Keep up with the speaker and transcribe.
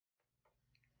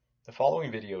The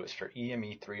following video is for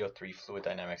EME 303 Fluid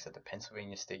Dynamics at the Penn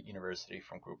State University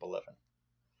from Group 11.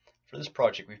 For this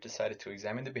project, we've decided to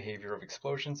examine the behavior of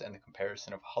explosions and the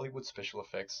comparison of Hollywood special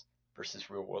effects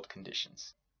versus real-world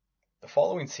conditions. The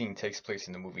following scene takes place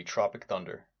in the movie Tropic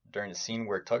Thunder, during a scene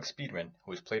where Tug Speedman,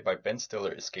 who is played by Ben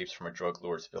Stiller, escapes from a drug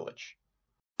lord's village.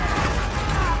 I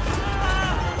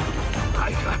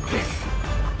got this!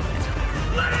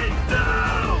 Lay down!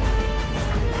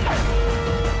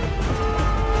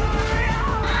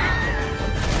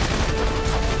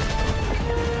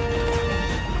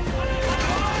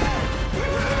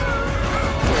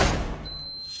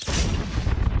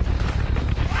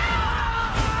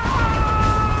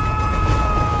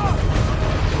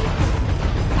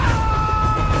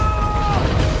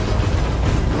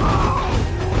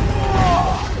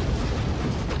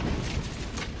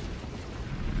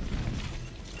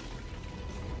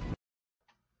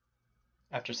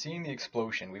 After seeing the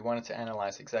explosion, we wanted to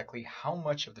analyze exactly how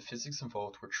much of the physics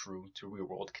involved were true to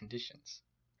real-world conditions.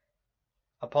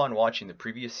 Upon watching the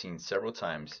previous scene several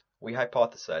times, we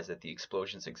hypothesized that the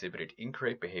explosions exhibited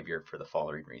incorrect behavior for the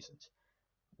following reasons.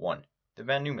 1. The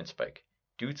Van Neumann spike,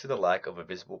 due to the lack of a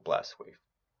visible blast wave.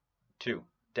 2.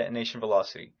 Detonation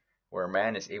velocity, where a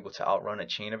man is able to outrun a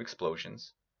chain of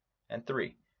explosions. And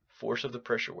 3. Force of the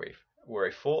pressure wave, where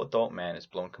a full adult man is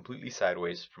blown completely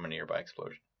sideways from a nearby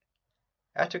explosion.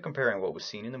 After comparing what was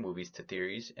seen in the movies to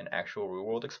theories and actual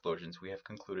real-world explosions, we have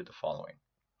concluded the following.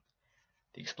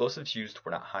 The explosives used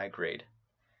were not high grade.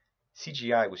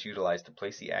 CGI was utilized to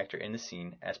place the actor in the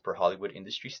scene as per Hollywood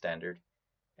industry standard,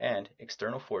 and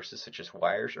external forces such as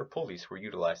wires or pulleys were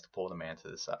utilized to pull the man to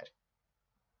the side.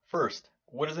 First,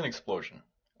 what is an explosion?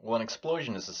 Well, an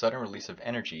explosion is a sudden release of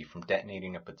energy from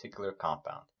detonating a particular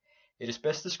compound. It is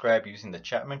best described using the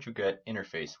Chapman-Jouguet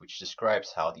interface, which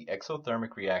describes how the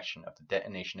exothermic reaction of the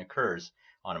detonation occurs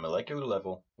on a molecular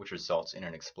level, which results in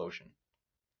an explosion.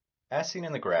 As seen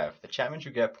in the graph, the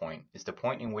Chapman-Jouguet point is the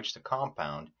point in which the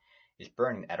compound is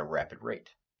burning at a rapid rate.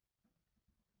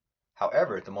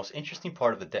 However, the most interesting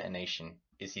part of the detonation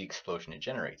is the explosion it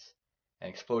generates. An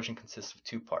explosion consists of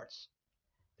two parts: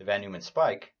 the Van Neumann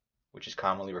spike, which is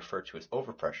commonly referred to as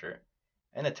overpressure,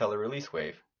 and the Teller release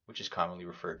wave, which is commonly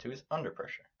referred to as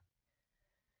underpressure.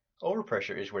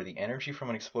 Overpressure is where the energy from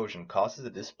an explosion causes the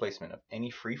displacement of any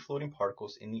free-floating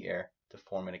particles in the air to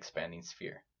form an expanding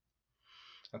sphere.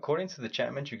 According to the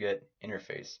Chapman-Jouguet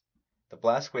interface, the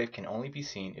blast wave can only be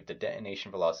seen if the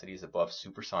detonation velocity is above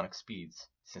supersonic speeds,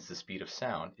 since the speed of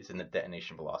sound is in the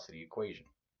detonation velocity equation.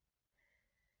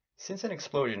 Since an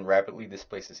explosion rapidly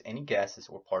displaces any gases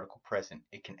or particle present,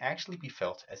 it can actually be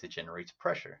felt as it generates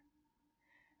pressure.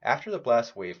 After the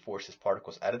blast wave forces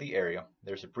particles out of the area,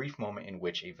 there is a brief moment in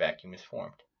which a vacuum is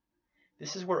formed.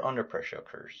 This is where underpressure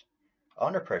occurs.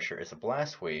 Underpressure is a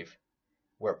blast wave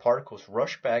where particles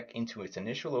rush back into its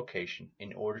initial location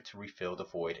in order to refill the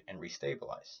void and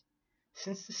restabilize.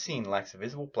 Since the scene lacks a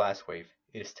visible blast wave,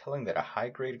 it is telling that a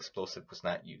high-grade explosive was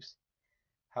not used.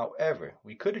 However,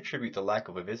 we could attribute the lack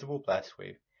of a visible blast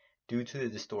wave due to the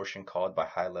distortion caused by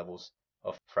high levels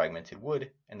of fragmented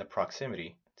wood and the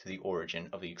proximity to the origin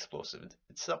of the explosive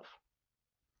itself.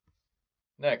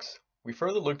 Next, we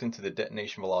further looked into the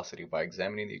detonation velocity by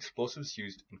examining the explosives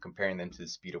used and comparing them to the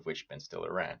speed of which Ben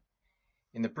Stiller ran.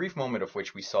 In the brief moment of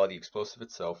which we saw the explosive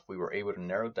itself, we were able to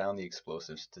narrow down the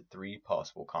explosives to three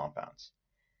possible compounds: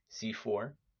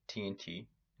 C4, TNT,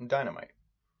 and dynamite.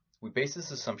 We based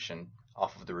this assumption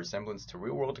off of the resemblance to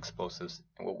real-world explosives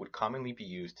and what would commonly be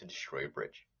used to destroy a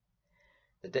bridge.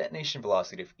 The detonation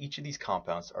velocity of each of these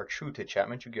compounds are true to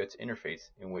Chapman-Jouguet's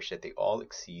interface, in which that they all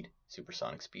exceed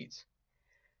supersonic speeds.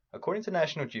 According to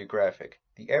National Geographic,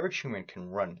 the average human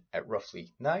can run at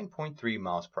roughly 9.3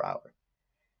 miles per hour.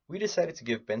 We decided to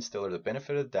give Ben Stiller the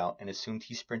benefit of the doubt and assumed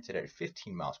he sprinted at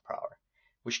 15 miles per hour,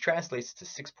 which translates to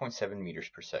 6.7 meters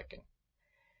per second.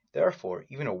 Therefore,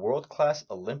 even a world-class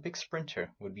Olympic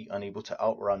sprinter would be unable to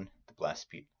outrun the blast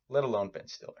speed, let alone Ben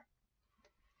Stiller.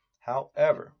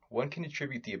 However, one can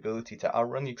attribute the ability to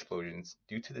outrun the explosions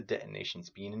due to the detonations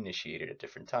being initiated at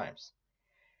different times,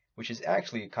 which is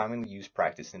actually a commonly used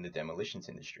practice in the demolitions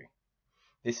industry.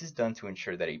 This is done to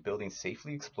ensure that a building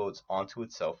safely explodes onto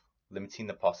itself, limiting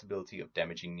the possibility of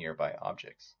damaging nearby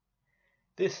objects.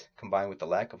 This, combined with the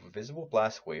lack of a visible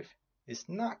blast wave, is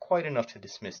not quite enough to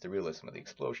dismiss the realism of the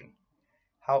explosion.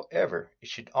 However, it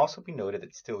should also be noted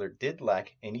that Stiller did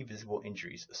lack any visible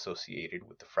injuries associated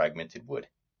with the fragmented wood,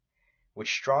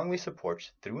 which strongly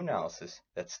supports, through analysis,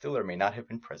 that Stiller may not have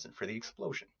been present for the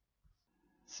explosion.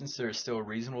 Since there is still a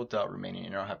reasonable doubt remaining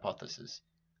in our hypothesis,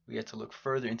 we had to look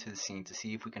further into the scene to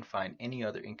see if we can find any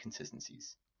other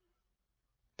inconsistencies.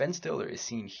 Ben Stiller is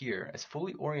seen here as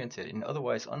fully oriented and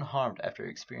otherwise unharmed after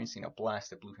experiencing a blast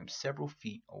that blew him several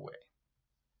feet away.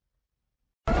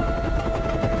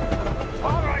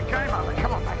 All right, game over.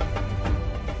 Come on, mate.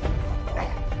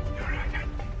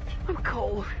 I'm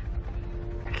cold.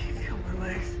 I can't feel my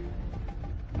legs.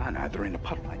 No, they're in the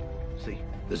puddle, mate. See,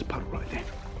 there's a puddle right there.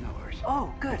 No worries.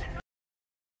 Oh, good.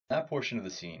 In that portion of the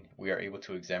scene, we are able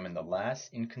to examine the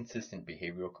last inconsistent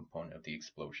behavioral component of the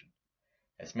explosion.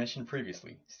 As mentioned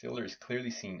previously, Stiller is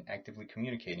clearly seen actively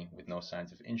communicating with no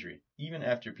signs of injury, even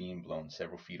after being blown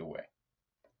several feet away.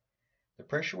 The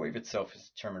pressure wave itself is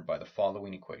determined by the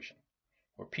following equation,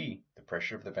 where P, the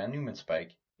pressure of the Van Neumann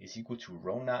spike, is equal to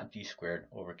rho naught d squared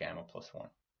over gamma plus 1.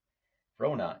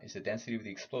 Rho naught is the density of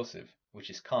the explosive, which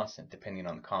is constant depending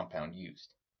on the compound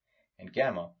used, and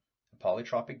gamma, a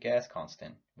polytropic gas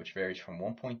constant, which varies from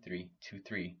 1.3 to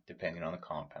 3 depending on the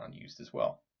compound used as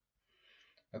well.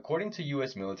 According to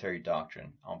U.S. military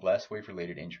doctrine on blast wave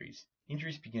related injuries,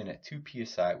 injuries begin at 2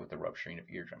 psi with the rupturing of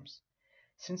eardrums.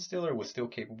 Since Stiller was still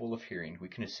capable of hearing, we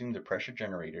can assume the pressure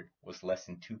generated was less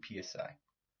than 2 psi.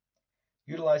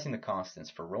 Utilizing the constants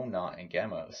for rho naught and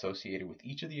gamma associated with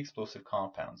each of the explosive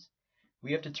compounds,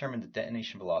 we have determined the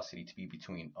detonation velocity to be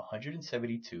between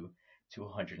 172 to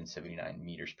 179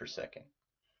 meters per second.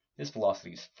 This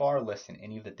velocity is far less than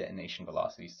any of the detonation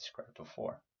velocities described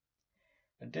before.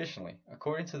 Additionally,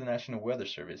 according to the National Weather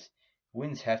Service,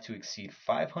 winds have to exceed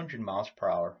 500 miles per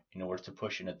hour in order to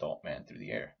push an adult man through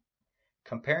the air.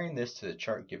 Comparing this to the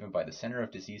chart given by the Center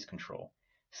of Disease Control,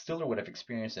 Stiller would have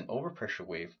experienced an overpressure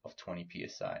wave of 20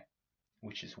 psi,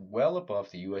 which is well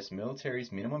above the U.S.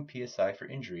 military's minimum psi for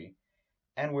injury,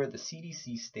 and where the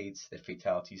CDC states that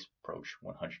fatalities approach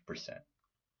 100%.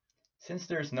 Since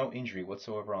there is no injury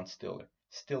whatsoever on Stiller,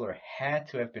 Stiller had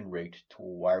to have been rigged to a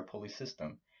wire pulley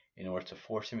system in order to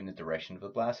force him in the direction of the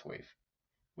blast wave,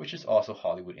 which is also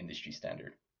Hollywood industry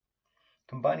standard.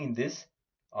 Combining this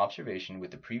observation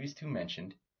with the previous two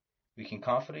mentioned, we can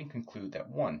confidently conclude that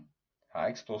 1. High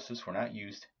explosives were not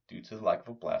used due to the lack of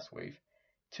a blast wave.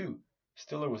 2.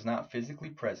 Stiller was not physically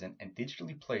present and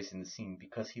digitally placed in the scene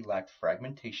because he lacked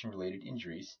fragmentation-related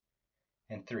injuries.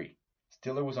 And 3.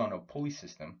 Stiller was on a pulley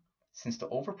system, since the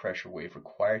overpressure wave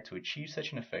required to achieve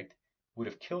such an effect would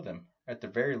have killed him, at the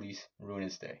very least ruined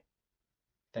his day.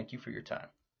 Thank you for your time.